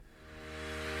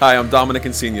Hi, I'm Dominic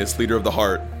Insenius, leader of The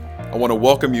Heart. I want to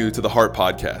welcome you to The Heart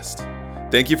Podcast.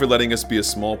 Thank you for letting us be a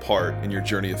small part in your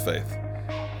journey of faith.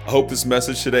 I hope this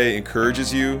message today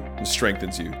encourages you and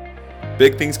strengthens you.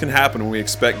 Big things can happen when we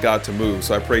expect God to move,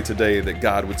 so I pray today that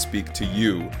God would speak to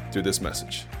you through this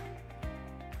message.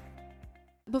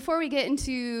 Before we get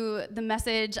into the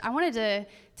message, I wanted to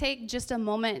take just a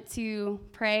moment to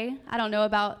pray. I don't know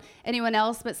about anyone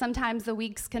else, but sometimes the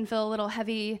weeks can feel a little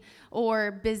heavy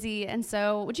or busy, and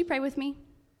so would you pray with me?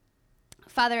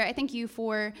 Father, I thank you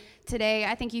for today.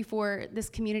 I thank you for this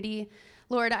community.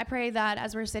 Lord, I pray that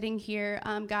as we're sitting here,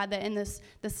 God, that in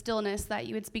the stillness, that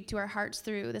you would speak to our hearts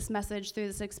through this message, through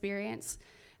this experience.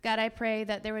 God, I pray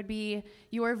that there would be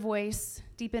your voice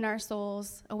deep in our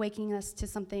souls, awakening us to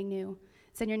something new.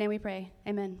 It's in your name we pray.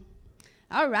 Amen.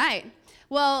 All right.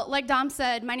 Well, like Dom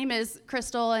said, my name is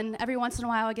Crystal, and every once in a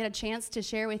while I get a chance to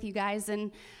share with you guys.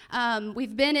 And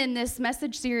we've been in this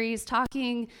message series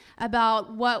talking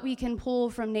about what we can pull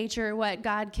from nature, what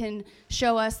God can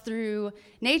show us through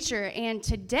nature. And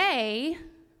today,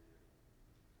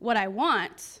 what I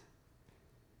want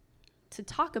to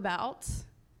talk about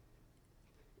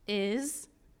is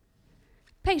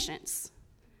patience.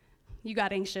 You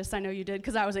got anxious. I know you did,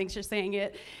 because I was anxious saying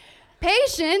it.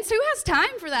 Patience, who has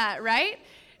time for that, right?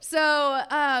 So,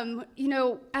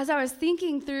 as I was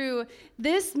thinking through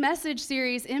this message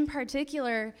series in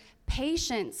particular,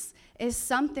 patience is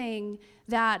something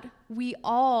that we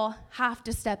all have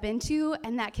to step into,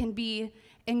 and that can be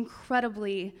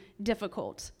incredibly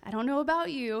difficult. I don't know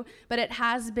about you, but it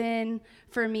has been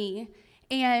for me.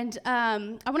 And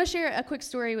I want to share a quick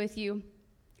story with you.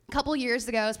 A couple years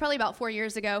ago, it's probably about 4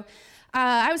 years ago,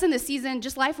 I was in the season,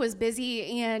 just life was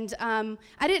busy, and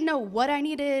I didn't know what I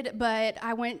needed, but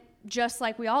I went just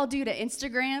like we all do to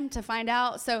Instagram to find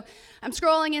out. So I'm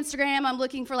scrolling Instagram, I'm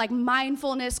looking for like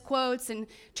mindfulness quotes and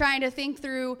trying to think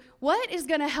through what is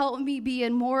gonna help me be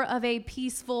in more of a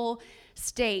peaceful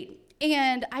state.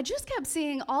 And I just kept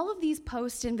seeing all of these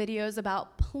posts and videos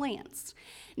about plants.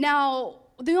 Now,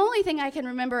 the only thing I can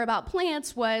remember about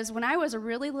plants was when I was a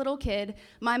really little kid,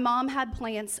 my mom had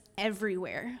plants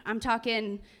everywhere. I'm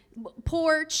talking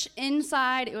porch,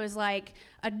 inside, it was like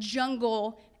a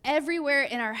jungle everywhere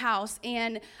in our house.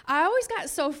 And I always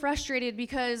got so frustrated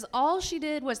because all she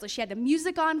did was she had the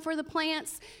music on for the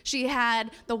plants, she had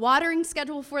the watering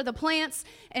schedule for the plants,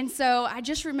 and so I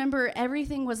just remember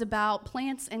everything was about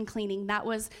plants and cleaning. That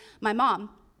was my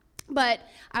mom. But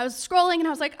I was scrolling and I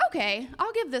was like, okay,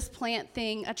 I'll give this plant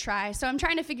thing a try. So I'm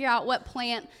trying to figure out what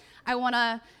plant I want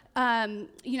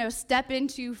to, step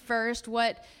into first,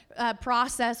 what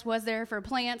process was there for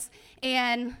plants.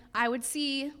 And I would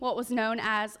see what was known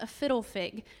as a fiddle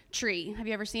fig tree. Have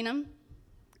you ever seen them?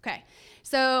 Okay,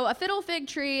 so a fiddle fig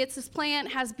tree, it's this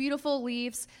plant, has beautiful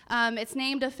leaves. It's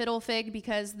named a fiddle fig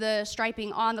because the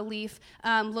striping on the leaf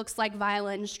looks like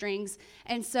violin strings.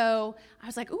 And so I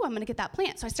was like, ooh, I'm gonna get that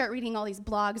plant. So I start reading all these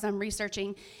blogs, I'm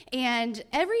researching. And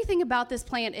everything about this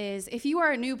plant is, if you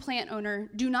are a new plant owner,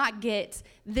 do not get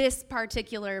this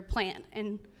particular plant.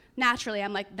 And naturally,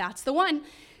 I'm like, that's the one.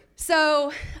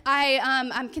 So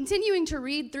I'm continuing to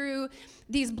read through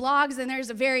these blogs, and there's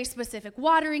a very specific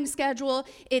watering schedule.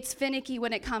 It's finicky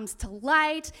when it comes to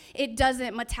light. It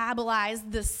doesn't metabolize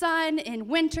the sun in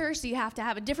winter, so you have to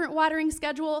have a different watering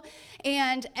schedule.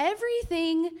 And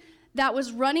everything that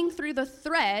was running through the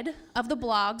thread of the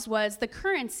blogs was the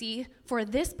currency for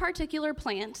this particular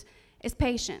plant is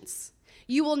patience.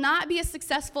 You will not be a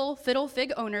successful fiddle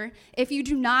fig owner if you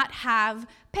do not have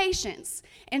patience.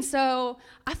 And so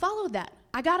I followed that.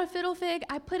 I got a fiddle fig,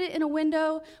 I put it in a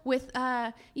window with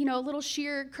a little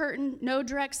sheer curtain, no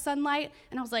direct sunlight,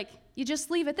 and I was like, you just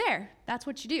leave it there. That's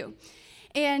what you do.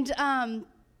 And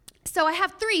so I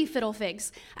have 3 fiddle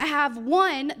figs. I have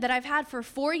one that I've had for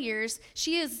 4 years.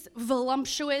 She is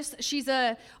voluptuous. She's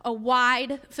a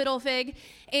wide fiddle fig,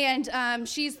 and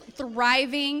she's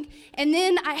thriving. And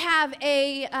then I have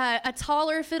a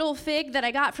taller fiddle fig that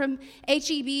I got from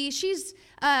H-E-B. She's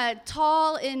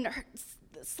tall and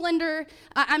slender.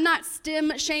 I'm not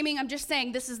stem shaming. I'm just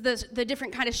saying this is the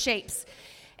different kind of shapes.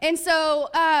 And so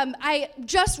I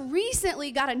just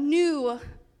recently got a new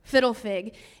fiddle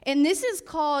fig, and this is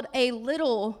called a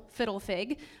little fiddle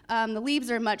fig. The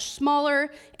leaves are much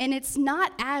smaller, and it's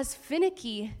not as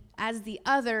finicky as the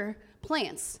other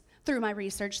plants. Through my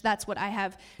research, that's what I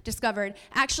have discovered.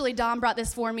 Actually, Dom brought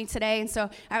this for me today, and so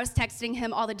I was texting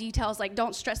him all the details, like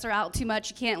don't stress her out too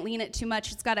much, you can't lean it too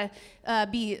much, it's gotta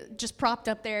be just propped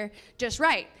up there just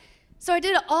right. So I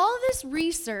did all this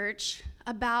research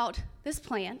about this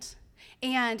plant,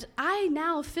 and I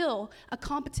now feel a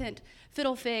competent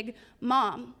fiddle fig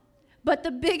mom. But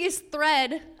the biggest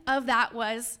thread of that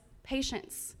was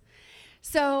patience.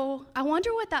 So I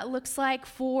wonder what that looks like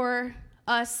for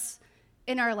us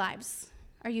in our lives.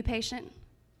 Are you patient?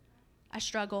 I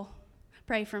struggle.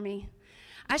 Pray for me.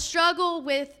 I struggle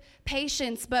with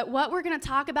patience, but what we're going to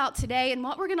talk about today and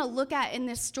what we're going to look at in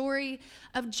this story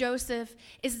of Joseph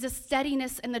is the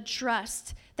steadiness and the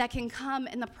trust that can come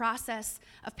in the process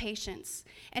of patience.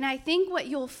 And I think what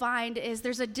you'll find is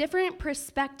there's a different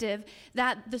perspective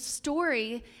that the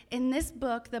story in this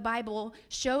book, the Bible,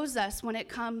 shows us when it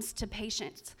comes to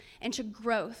patience and to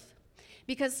growth.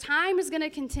 Because time is going to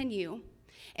continue,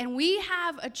 and we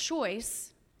have a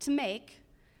choice to make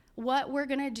what we're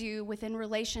going to do within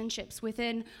relationships,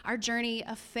 within our journey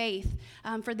of faith,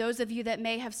 for those of you that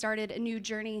may have started a new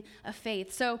journey of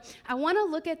faith. So I want to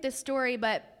look at this story,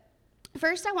 but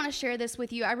first I want to share this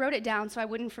with you. I wrote it down so I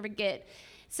wouldn't forget. It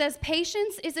says,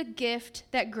 patience is a gift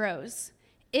that grows.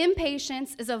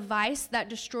 Impatience is a vice that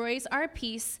destroys our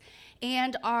peace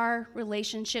and our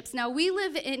relationships. Now, we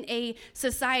live in a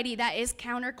society that is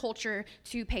counterculture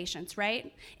to patience,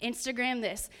 right? Instagram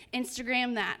this,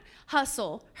 Instagram that,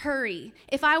 hustle, hurry.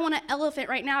 If I want an elephant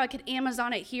right now, I could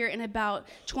Amazon it here in about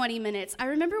 20 minutes. I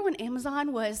remember when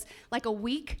Amazon was like a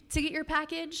week to get your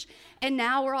package, and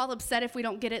now we're all upset if we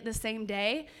don't get it the same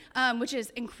day, which is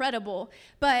incredible.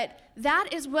 But that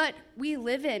is what we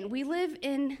live in. We live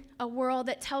in a world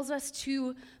that tells us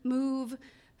to move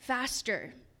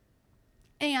faster.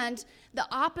 And the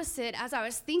opposite, as I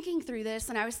was thinking through this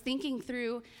and I was thinking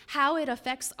through how it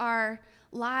affects our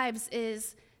lives,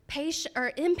 is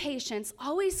impatience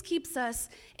always keeps us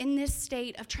in this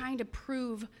state of trying to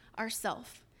prove ourselves,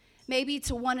 maybe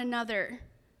to one another.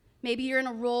 Maybe you're in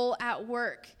a role at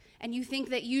work and you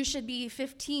think that you should be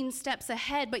 15 steps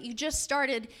ahead, but you just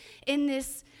started in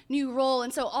this new role.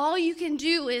 And so all you can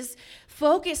do is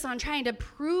focus on trying to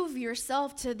prove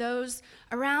yourself to those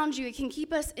around you. It can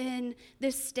keep us in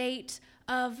this state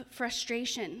of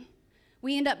frustration.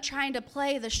 We end up trying to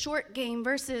play the short game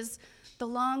versus the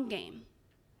long game.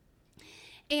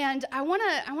 And I want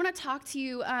to talk to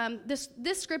you.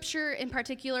 This scripture in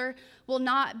particular will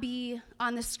not be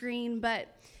on the screen, but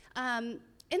in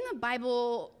the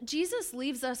Bible, Jesus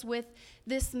leaves us with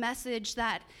this message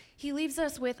that he leaves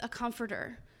us with a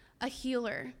comforter, a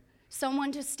healer,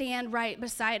 someone to stand right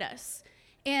beside us,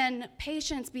 and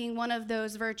patience being one of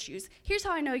those virtues. Here's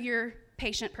how I know you're a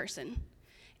patient person.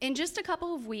 In just a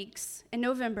couple of weeks, in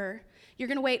November, you're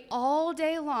going to wait all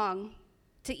day long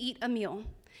to eat a meal.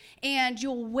 And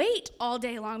you'll wait all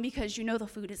day long because you know the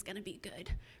food is going to be good,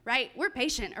 right? We're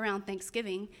patient around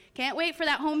Thanksgiving. Can't wait for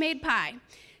that homemade pie.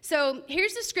 So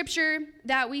here's the scripture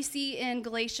that we see in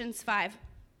Galatians 5.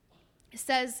 It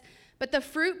says, "But the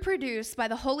fruit produced by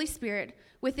the Holy Spirit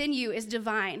within you is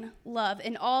divine love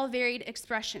in all varied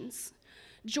expressions,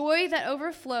 joy that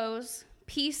overflows,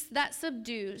 peace that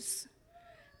subdues,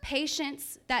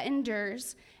 patience that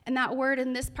endures." And that word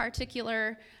in this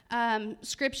particular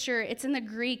scripture, it's in the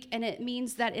Greek, and it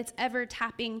means that it's ever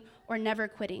tapping or never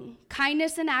quitting.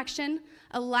 Kindness in action,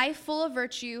 a life full of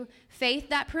virtue, faith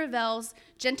that prevails,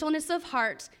 gentleness of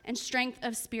heart, and strength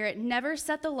of spirit. Never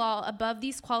set the law above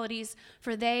these qualities,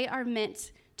 for they are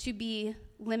meant to be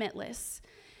limitless.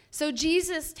 So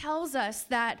Jesus tells us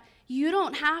that you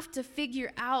don't have to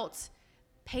figure out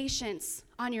patience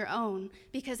on your own,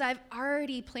 because I've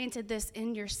already planted this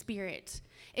in your spirit.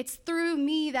 It's through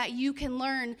me that you can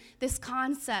learn this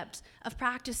concept of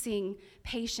practicing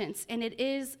patience, and it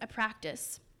is a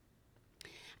practice.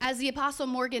 As the Apostle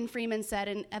Morgan Freeman said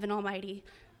in Evan Almighty,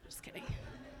 just kidding.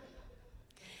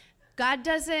 God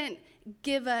doesn't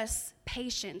give us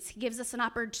patience. He gives us an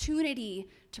opportunity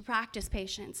to practice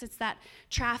patience. It's that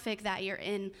traffic that you're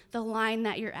in, the line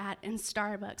that you're at in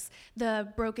Starbucks,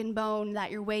 the broken bone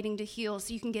that you're waiting to heal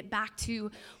so you can get back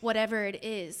to whatever it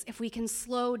is. If we can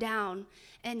slow down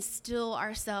and still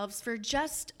ourselves for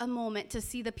just a moment to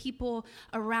see the people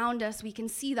around us, we can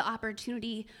see the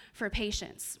opportunity for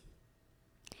patience.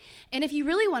 And if you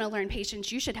really want to learn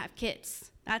patience, you should have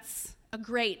kids. That's a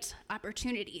great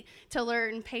opportunity to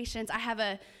learn patience. I have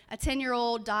a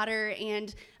 10-year-old daughter,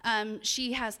 and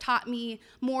she has taught me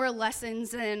more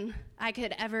lessons than I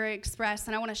could ever express,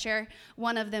 and I want to share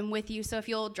one of them with you, so if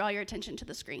you'll draw your attention to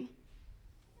the screen.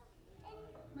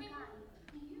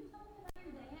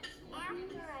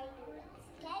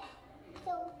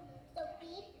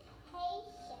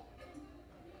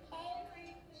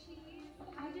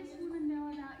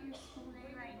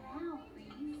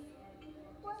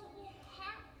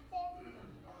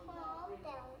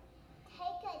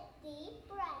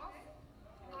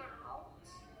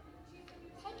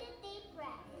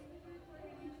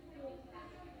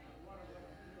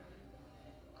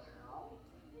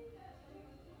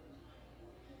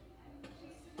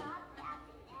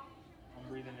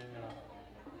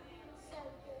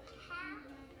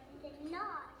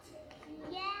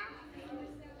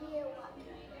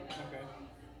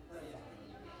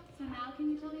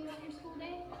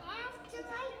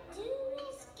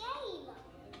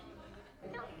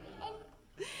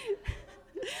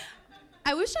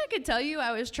 I wish I could tell you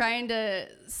I was trying to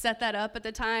set that up at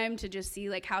the time to just see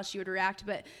like how she would react,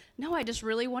 but no, I just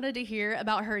really wanted to hear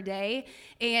about her day,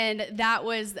 and that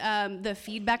was the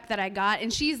feedback that I got,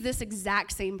 and she's this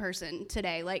exact same person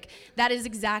today. Like, that is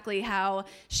exactly how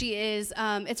she is.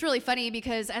 It's really funny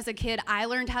because as a kid, I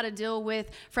learned how to deal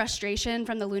with frustration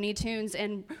from the Looney Tunes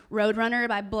and Roadrunner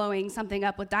by blowing something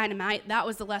up with dynamite. That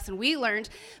was the lesson we learned,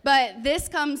 but this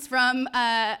comes from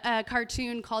a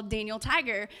cartoon called Daniel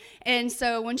Tiger, and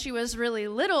so when she was really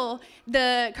little,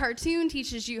 the cartoon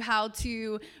teaches you how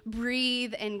to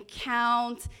breathe and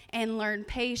count and learn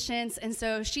patience, and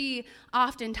so she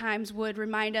oftentimes would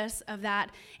remind us of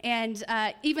that. And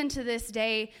even to this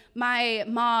day, my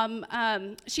mom,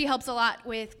 she helps a lot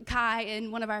with Kai,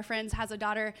 and one of our friends has a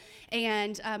daughter,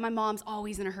 and my mom's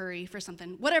always in a hurry for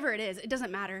something. Whatever it is, it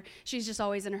doesn't matter. She's just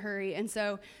always in a hurry, and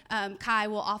so Kai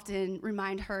will often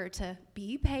remind her to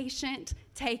be patient,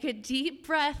 take a deep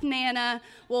breath, Nana.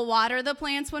 We'll water the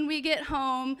plants when we get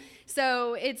home.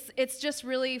 So it's just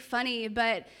really funny,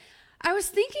 but I was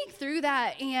thinking through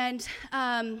that, and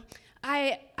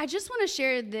I just want to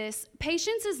share this.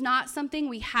 Patience is not something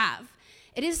we have.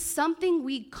 It is something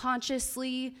we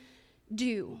consciously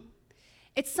do.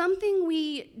 It's something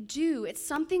we do. It's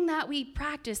something that we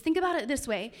practice. Think about it this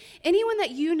way. Anyone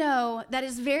that you know that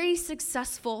is very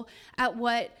successful at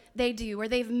what they do, or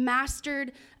they've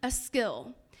mastered a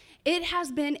skill, it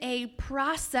has been a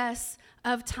process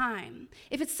of time.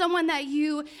 If it's someone that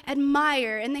you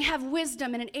admire and they have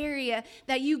wisdom in an area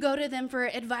that you go to them for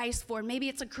advice for, maybe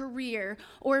it's a career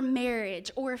or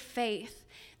marriage or faith,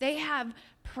 they have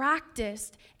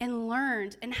practiced and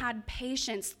learned and had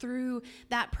patience through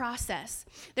that process.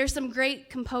 There's some great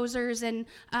composers, and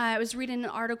I was reading an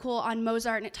article on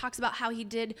Mozart, and it talks about how he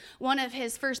did one of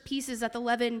his first pieces at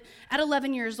 11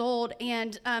 years old,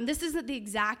 and this isn't the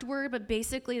exact word, but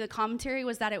basically the commentary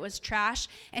was that it was trash,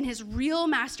 and his real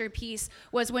masterpiece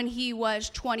was when he was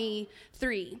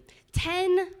 23.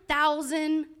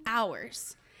 10,000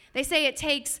 hours. They say it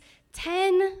takes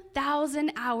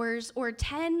 10,000 hours or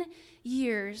 10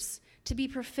 years to be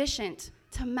proficient,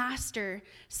 to master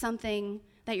something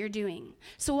that you're doing.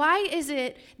 So why is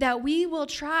it that we will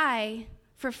try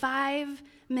for 5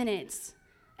 minutes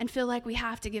and feel like we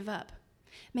have to give up?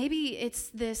 Maybe it's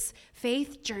this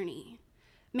faith journey.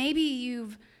 Maybe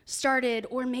you've started,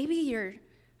 or maybe you're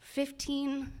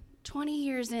 15, 20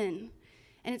 years in,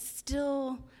 and it's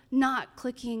still not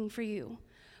clicking for you.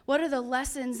 What are the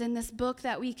lessons in this book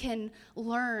that we can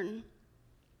learn?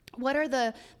 What are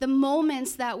the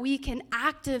moments that we can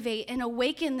activate and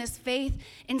awaken this faith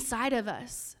inside of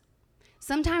us?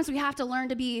 Sometimes we have to learn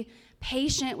to be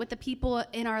patient with the people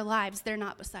in our lives. They're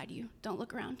not beside you. Don't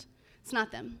look around. It's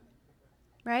not them,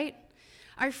 right?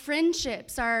 Our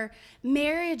friendships, our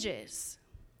marriages.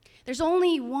 There's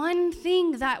only one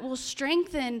thing that will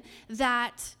strengthen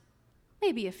that,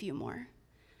 maybe a few more.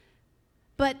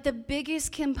 But the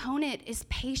biggest component is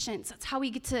patience. That's how we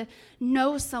get to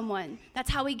know someone. That's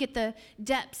how we get the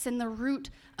depths and the root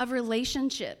of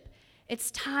relationship. It's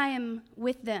time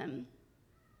with them.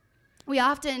 We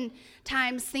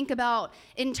oftentimes think about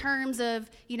in terms of,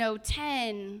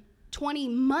 10, 20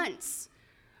 months,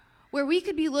 where we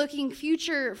could be looking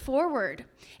future forward.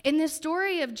 In this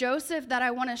story of Joseph that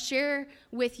I want to share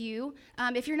with you,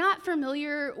 if you're not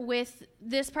familiar with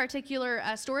this particular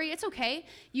story, it's okay.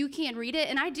 You can read it.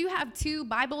 And I do have 2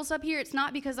 Bibles up here. It's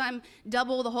not because I'm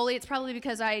double the holy. It's probably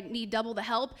because I need double the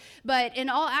help. But in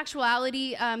all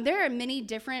actuality, there are many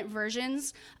different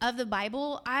versions of the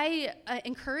Bible. I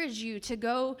encourage you to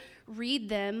go read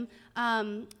them.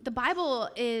 The Bible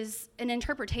is an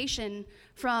interpretation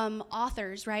from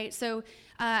authors, right? So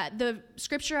the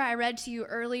scripture I read to you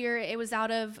earlier, it was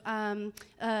out of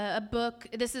a book.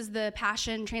 This is the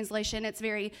Passion Translation. It's a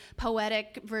very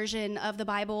poetic version of the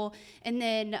Bible. And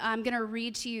then I'm going to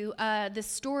read to you this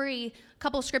story, a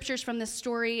couple scriptures from this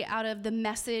story out of the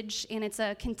Message, and it's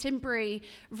a contemporary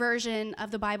version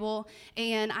of the Bible.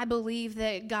 And I believe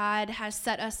that God has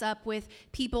set us up with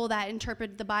people that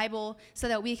interpret the Bible so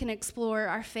that we can explore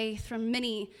our faith from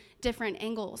many different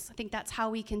angles. I think that's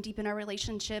how we can deepen our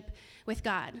relationship with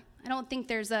God. I don't think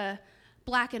there's a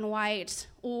black and white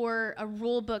or a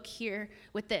rule book here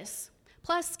with this.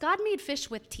 Plus, God made fish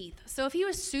with teeth. So if he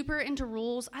was super into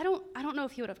rules, I don't know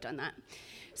if he would have done that.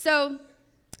 So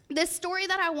this story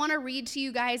that I want to read to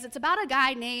you guys, it's about a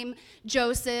guy named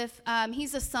Joseph.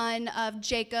 He's a son of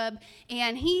Jacob,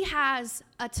 and he has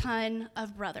a ton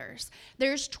of brothers.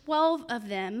 There's 12 of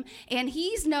them, and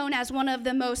he's known as one of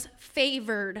the most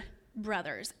favored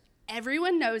brothers.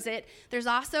 Everyone knows it. There's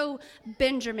also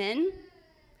Benjamin,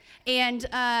 and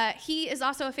he is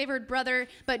also a favored brother,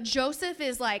 but Joseph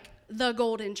is like the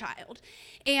golden child.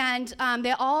 And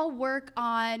they all work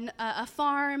on a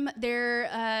farm.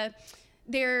 Their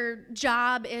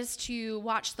job is to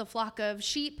watch the flock of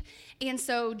sheep. And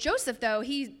so Joseph, though,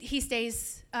 he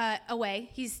stays away.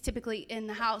 He's typically in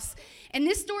the house. And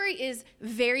this story is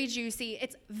very juicy.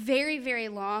 It's very, very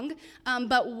long,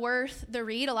 but worth the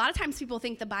read. A lot of times people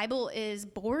think the Bible is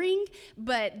boring,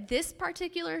 but this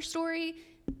particular story,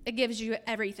 it gives you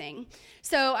everything.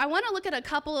 So I want to look at a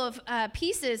couple of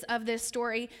pieces of this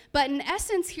story, but in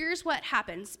essence, here's what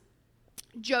happens.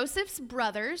 Joseph's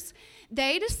brothers,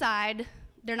 they decide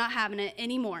they're not having it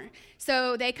anymore.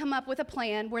 So they come up with a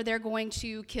plan where they're going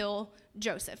to kill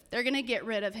Joseph. They're going to get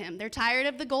rid of him. They're tired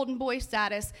of the golden boy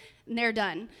status, and they're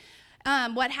done.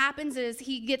 What happens is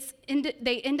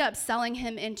they end up selling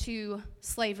him into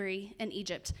slavery in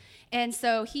Egypt. And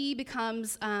so he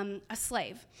becomes a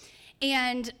slave.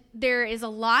 And there is a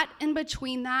lot in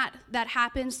between that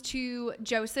happens to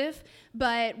Joseph.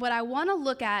 But what I want to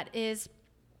look at is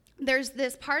there's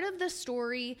this part of the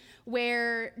story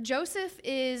where Joseph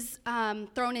is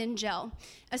thrown in jail.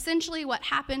 Essentially what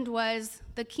happened was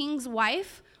the king's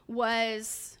wife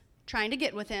was trying to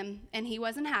get with him, and he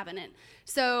wasn't having it.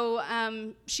 So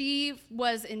she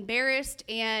was embarrassed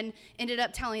and ended up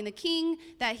telling the king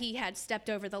that he had stepped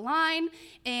over the line,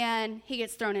 and he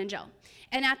gets thrown in jail.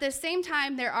 And at the same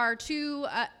time, there are two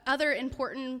other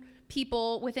important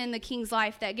people within the king's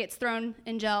life that gets thrown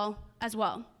in jail as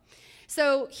well.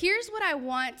 So here's what I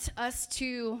want us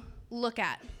to look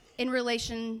at in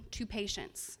relation to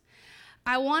patience.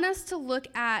 I want us to look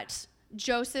at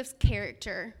Joseph's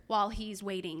character while he's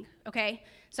waiting, okay?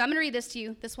 So I'm going to read this to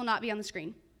you. This will not be on the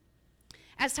screen.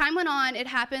 As time went on, it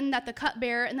happened that the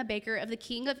cupbearer and the baker of the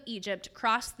king of Egypt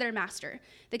crossed their master,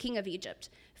 the king of Egypt.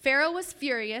 Pharaoh was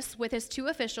furious with his two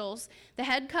officials, the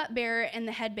head cupbearer and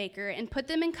the head baker, and put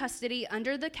them in custody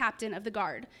under the captain of the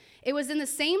guard. It was in the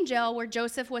same jail where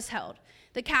Joseph was held.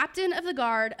 The captain of the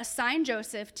guard assigned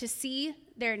Joseph to see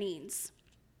their needs.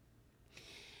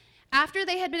 After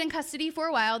they had been in custody for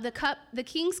a while, the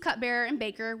king's cupbearer and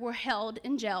baker were held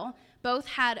in jail. Both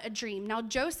had a dream. Now,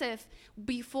 Joseph,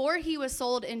 before he was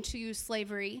sold into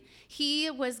slavery, he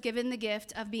was given the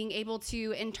gift of being able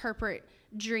to interpret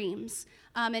dreams.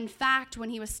 In fact, when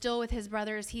he was still with his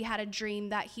brothers, he had a dream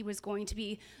that he was going to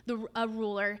be a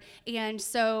ruler. And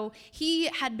so he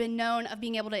had been known of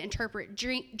being able to interpret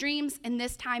dreams, and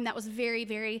this time that was very,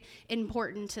 very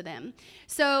important to them.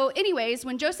 So anyways,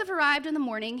 when Joseph arrived in the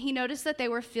morning, he noticed that they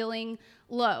were feeling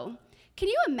low. Can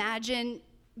you imagine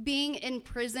being in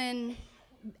prison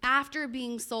after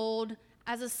being sold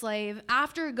as a slave,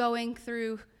 after going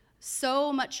through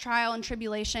so much trial and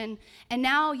tribulation, and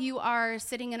now you are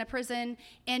sitting in a prison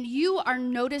and you are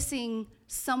noticing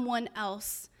someone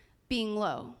else being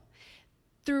low?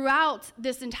 Throughout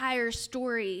this entire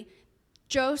story,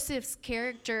 Joseph's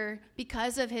character,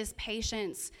 because of his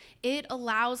patience, it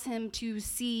allows him to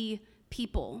see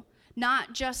people,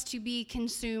 not just to be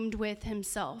consumed with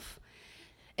himself.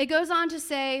 It goes on to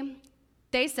say,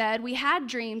 they said, "We had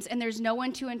dreams, and there's no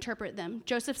one to interpret them."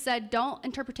 Joseph said, "Don't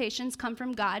interpretations come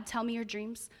from God? Tell me your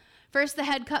dreams." First, the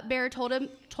head cupbearer told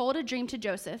a dream to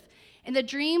Joseph. "In the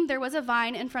dream, there was a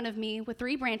vine in front of me with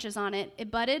 3 branches on it. It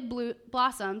budded,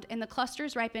 blossomed, and the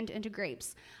clusters ripened into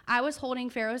grapes. I was holding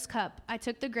Pharaoh's cup. I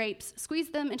took the grapes,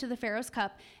 squeezed them into the Pharaoh's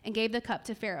cup, and gave the cup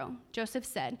to Pharaoh." Joseph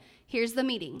said, "Here's the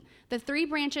meeting. The 3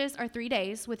 branches are 3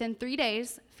 days. Within 3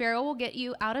 days, Pharaoh will get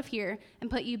you out of here and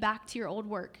put you back to your old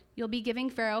work. You'll be giving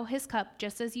Pharaoh his cup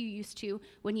just as you used to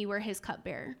when you were his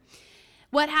cupbearer."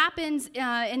 What happens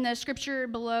in the scripture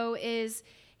below is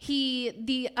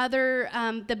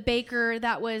the baker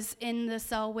that was in the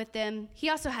cell with them, he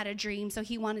also had a dream, so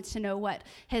he wanted to know what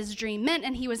his dream meant,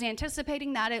 and he was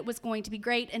anticipating that it was going to be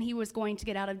great and he was going to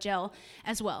get out of jail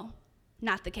as well.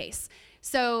 Not the case.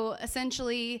 So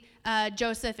essentially,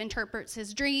 Joseph interprets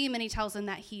his dream, and he tells him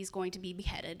that he's going to be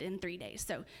beheaded in 3 days.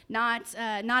 So not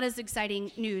as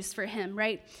exciting news for him,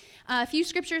 right? A few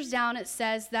scriptures down, it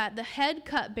says that the head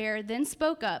cupbearer then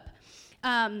spoke up.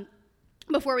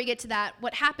 Before we get to that,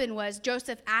 what happened was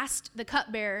Joseph asked the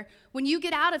cupbearer, "When you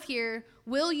get out of here,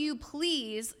 will you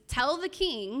please tell the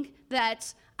king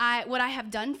that what I have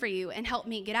done for you and help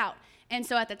me get out?" And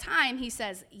so at the time, he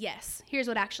says, yes. Here's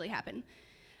what actually happened.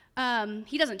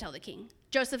 He doesn't tell the king.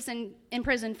 Joseph's in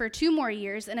prison for 2 more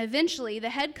years, and eventually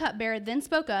the head cupbearer then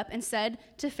spoke up and said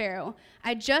to Pharaoh,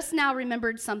 "I just now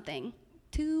remembered something."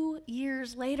 2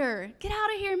 years later. Get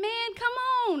out of here, man.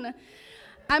 Come on.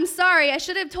 "I'm sorry. I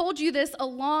should have told you this a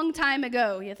long time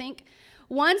ago," you think?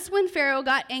 Once when Pharaoh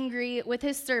got angry with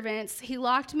his servants, he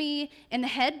locked me and the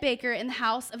head baker in the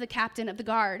house of the captain of the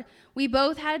guard. We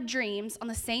both had dreams on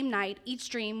the same night. Each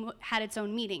dream had its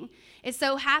own meaning. It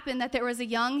so happened that there was a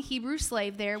young Hebrew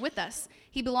slave there with us.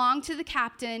 He belonged to the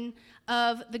captain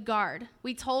of the guard.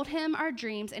 We told him our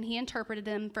dreams, and he interpreted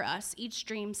them for us, each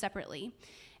dream separately.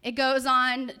 It goes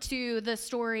on to the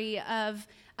story of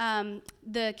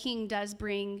the king does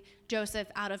bring Joseph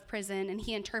out of prison, and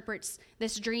he interprets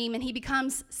this dream, and he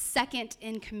becomes second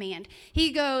in command.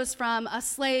 He goes from a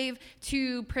slave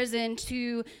to prison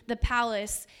to the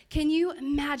palace. Can you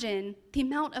imagine the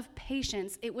amount of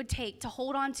patience it would take to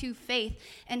hold on to faith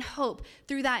and hope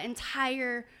through that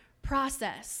entire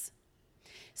process?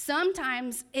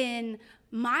 Sometimes in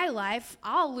my life,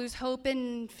 I'll lose hope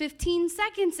in 15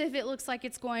 seconds if it looks like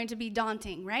it's going to be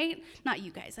daunting, right? Not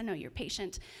you guys, I know you're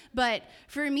patient. But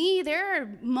for me, there are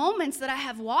moments that I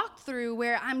have walked through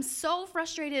where I'm so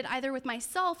frustrated either with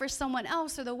myself or someone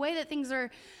else or the way that things are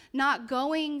not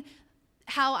going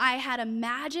how I had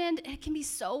imagined. It can be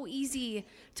so easy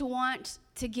to want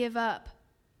to give up.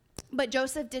 But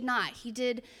Joseph did not. He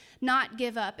did not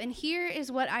give up. And here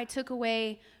is what I took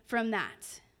away from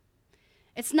that.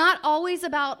 It's not always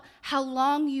about how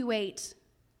long you wait,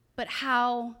 but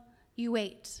how you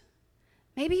wait.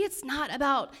 Maybe it's not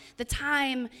about the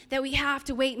time that we have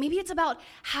to wait. Maybe it's about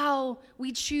how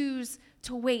we choose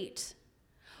to wait.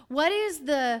 What is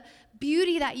the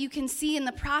beauty that you can see in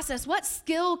the process? What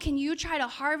skill can you try to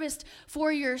harvest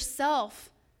for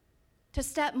yourself to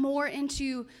step more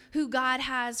into who God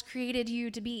has created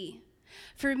you to be?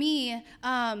 For me,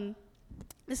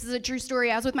 this is a true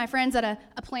story. I was with my friends at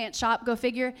a plant shop, go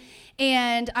figure,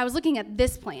 and I was looking at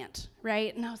this plant,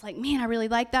 right? And I was like, man, I really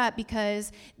like that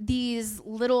because these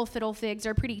little fiddle figs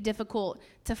are pretty difficult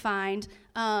to find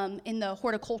in the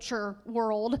horticulture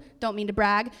world. Don't mean to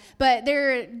brag, but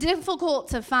they're difficult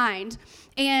to find.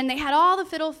 And they had all the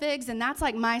fiddle figs, and that's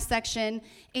like my section.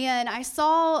 And I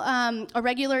saw a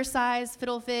regular size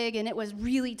fiddle fig, and it was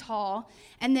really tall.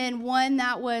 And then one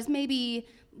that was maybe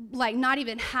like not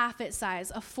even half its size,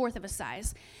 a fourth of a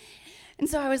size. And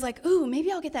so I was like, ooh,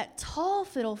 maybe I'll get that tall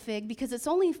fiddle fig because it's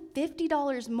only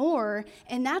 $50 more,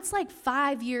 and that's like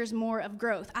 5 years more of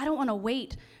growth. I don't want to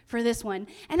wait for this one.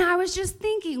 And I was just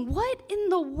thinking, what in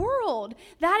the world?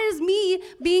 That is me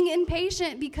being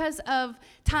impatient because of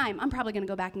time. I'm probably going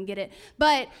to go back and get it.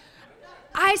 But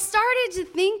I started to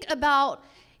think about,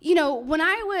 you know, when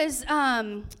I was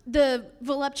the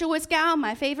voluptuous gal,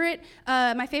 my favorite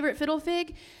fiddle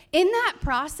fig, in that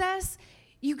process,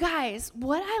 you guys,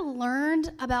 what I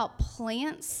learned about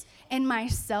plants and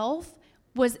myself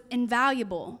was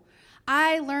invaluable.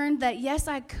 I learned that, yes,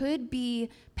 I could be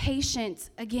patient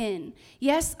again.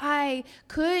 Yes, I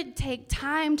could take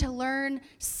time to learn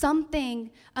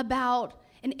something about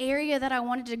an area that I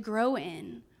wanted to grow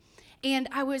in. And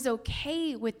I was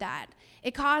okay with that.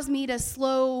 It caused me to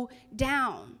slow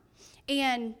down.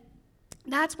 And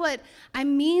that's what I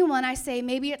mean when I say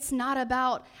maybe it's not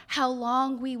about how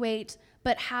long we wait,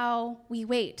 but how we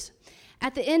wait.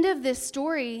 At the end of this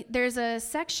story, there's a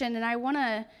section, and I want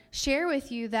to share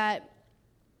with you that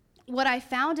what I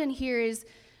found in here is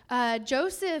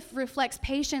Joseph reflects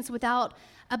patience without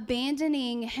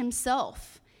abandoning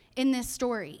himself in this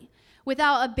story,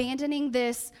 without abandoning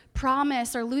this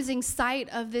promise or losing sight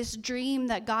of this dream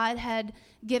that God had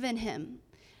given him.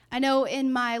 I know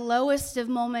in my lowest of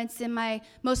moments, in my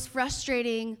most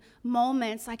frustrating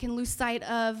moments, I can lose sight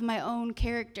of my own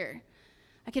character.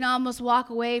 I can almost walk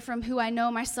away from who I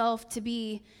know myself to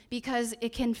be because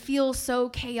it can feel so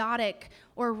chaotic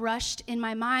or rushed in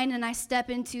my mind, and I step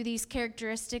into these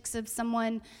characteristics of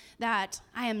someone that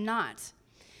I am not.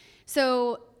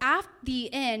 So at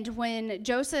the end, when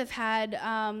Joseph had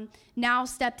now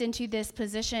stepped into this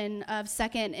position of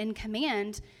second in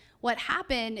command, what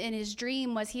happened in his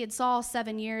dream was he had saw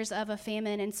 7 years of a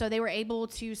famine, and so they were able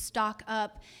to stock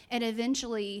up and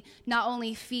eventually not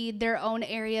only feed their own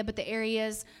area, but the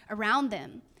areas around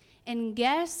them. And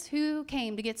guess who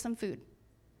came to get some food?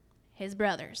 His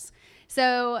brothers.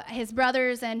 So his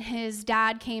brothers and his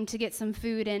dad came to get some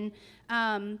food, and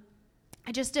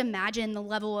I just imagine the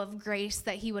level of grace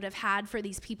that he would have had for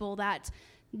these people that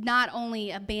not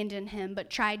only abandoned him, but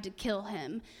tried to kill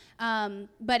him.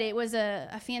 But it was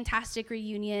a fantastic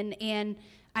reunion, and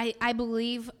I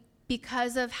believe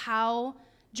because of how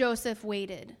Joseph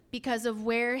waited, because of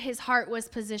where his heart was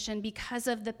positioned, because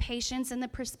of the patience and the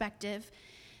perspective,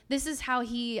 this is how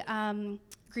he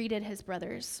greeted his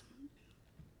brothers.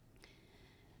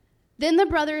 Then the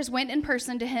brothers went in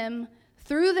person to him,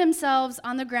 threw themselves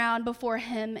on the ground before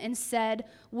him, and said,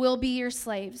 "We'll be your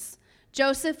slaves."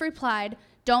 Joseph replied,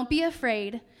 "Don't be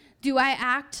afraid. Do I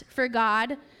act for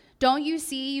God? Don't you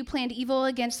see you planned evil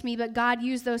against me, but God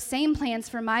used those same plans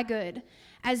for my good,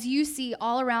 as you see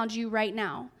all around you right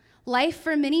now. Life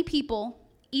for many people,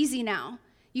 easy now.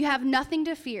 You have nothing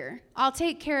to fear. I'll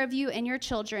take care of you and your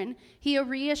children. He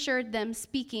reassured them,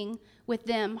 speaking with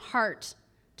them heart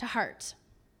to heart.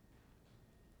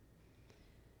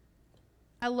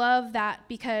 I love that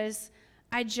because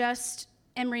I just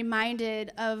am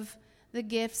reminded of the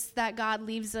gifts that God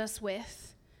leaves us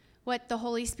with. What the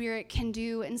Holy Spirit can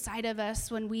do inside of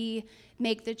us when we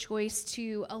make the choice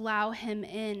to allow him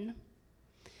in.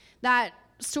 That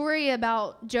story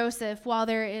about Joseph, while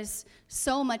there is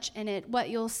so much in it, what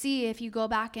you'll see if you go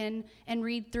back and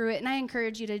read through it, and I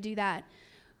encourage you to do that,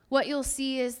 what you'll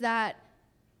see is that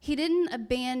he didn't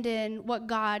abandon what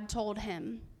God told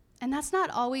him. And that's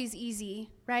not always easy,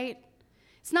 right?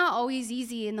 It's not always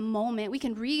easy in the moment. We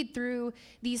can read through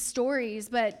these stories,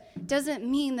 but it doesn't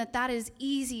mean that that is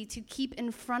easy to keep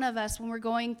in front of us when we're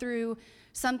going through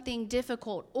something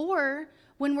difficult or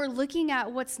when we're looking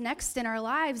at what's next in our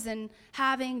lives and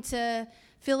having to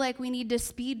feel like we need to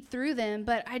speed through them.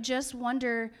 But I just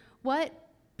wonder, what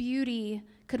beauty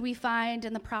could we find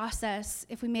in the process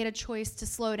if we made a choice to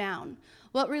slow down?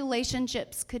 What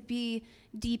relationships could be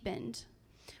deepened?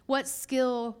 What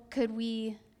skill could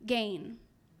we gain?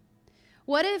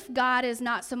 What if God is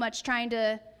not so much trying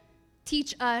to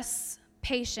teach us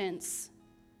patience,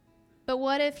 but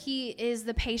what if he is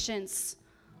the patience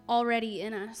already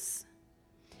in us?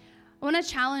 I want to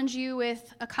challenge you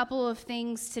with a couple of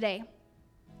things today.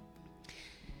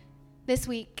 This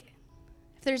week,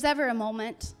 if there's ever a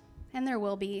moment, and there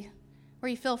will be, where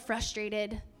you feel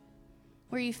frustrated,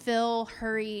 where you feel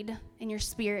hurried in your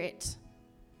spirit,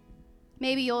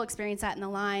 maybe you'll experience that in the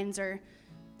lines or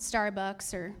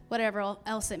Starbucks or whatever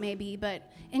else it may be,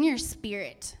 but in your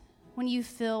spirit, when you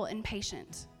feel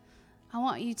impatient, I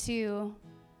want you to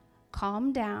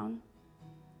calm down,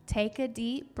 take a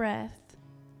deep breath,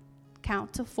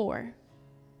 count to 4,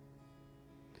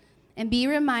 and be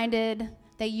reminded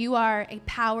that you are a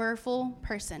powerful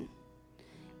person.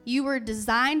 You were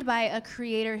designed by a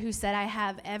creator who said, I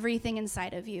have everything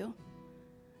inside of you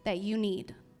that you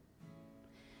need.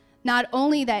 Not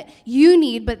only that you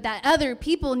need, but that other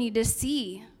people need to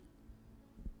see.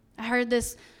 I heard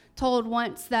this told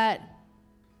once that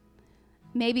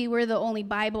maybe we're the only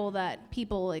Bible that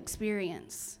people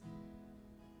experience.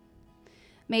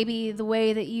 Maybe the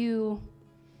way that you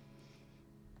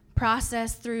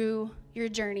process through your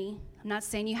journey. I'm not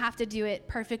saying you have to do it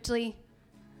perfectly.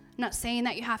 I'm not saying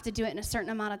that you have to do it in a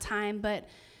certain amount of time, but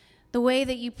the way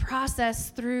that you process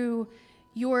through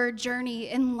your journey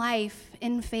in life,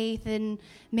 in faith, in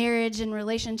marriage, in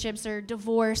relationships, or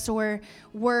divorce, or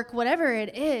work, whatever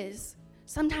it is,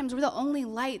 sometimes we're the only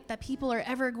light that people are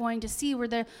ever going to see. We're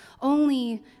the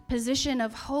only position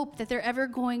of hope that they're ever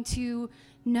going to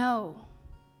know.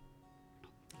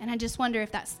 And I just wonder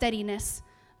if that steadiness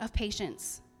of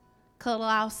patience could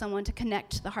allow someone to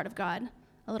connect to the heart of God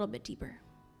a little bit deeper.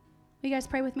 Will you guys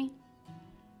pray with me?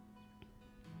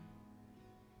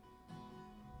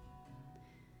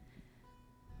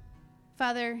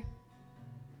 Father,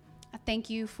 I thank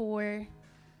you for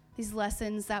these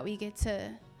lessons that we get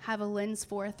to have a lens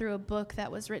for through a book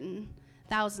that was written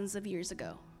thousands of years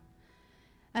ago.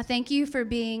 I thank you for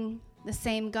being the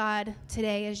same God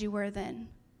today as you were then.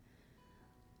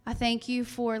 I thank you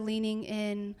for leaning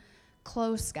in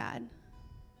close, God.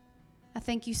 I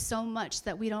thank you so much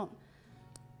that we don't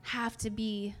have to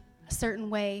be a certain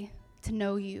way to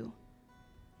know you.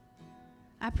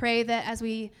 I pray that as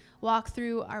we walk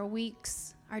through our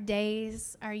weeks, our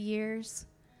days, our years,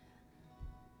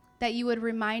 that you would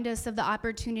remind us of the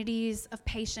opportunities of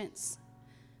patience,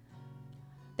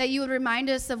 that you would remind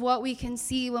us of what we can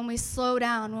see when we slow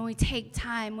down, when we take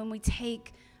time, when we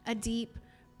take a deep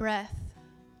breath.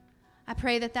 I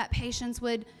pray that that patience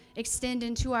would extend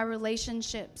into our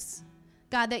relationships.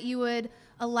 God, that you would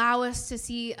allow us to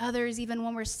see others even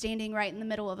when we're standing right in the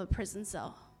middle of a prison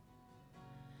cell.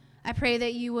 I pray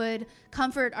that you would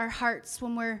comfort our hearts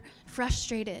when we're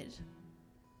frustrated,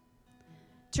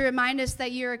 to remind us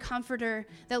that you're a comforter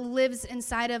that lives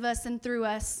inside of us and through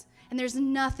us, and there's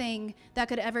nothing that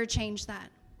could ever change that.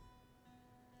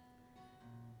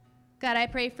 God, I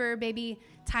pray for baby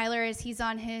Tyler as he's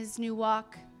on his new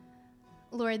walk.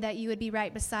 Lord, that you would be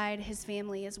right beside his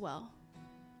family as well,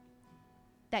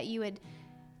 that you would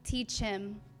teach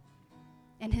him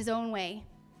in his own way,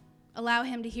 allow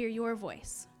him to hear your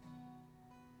voice.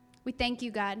 We thank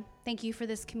you, God. Thank you for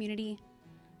this community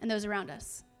and those around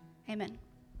us. Amen.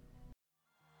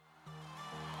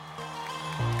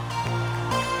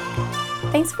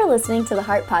 Thanks for listening to the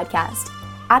Heart Podcast.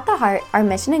 At The Heart, our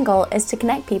mission and goal is to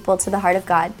connect people to the heart of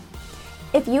God.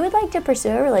 If you would like to pursue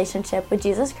a relationship with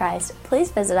Jesus Christ,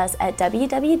 please visit us at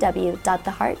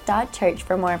www.theheart.church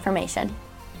for more information.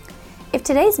 If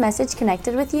today's message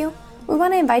connected with you, we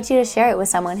want to invite you to share it with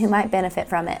someone who might benefit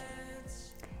from it.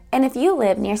 And if you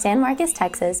live near San Marcos,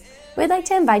 Texas, we'd like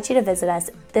to invite you to visit us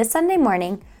this Sunday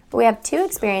morning, where we have 2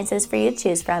 experiences for you to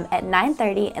choose from at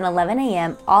 9:30 and 11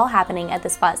 a.m., all happening at the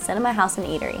Spot Cinema House and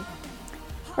Eatery.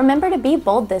 Remember to be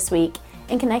bold this week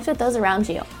and connect with those around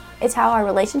you. It's how our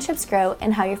relationships grow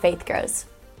and how your faith grows.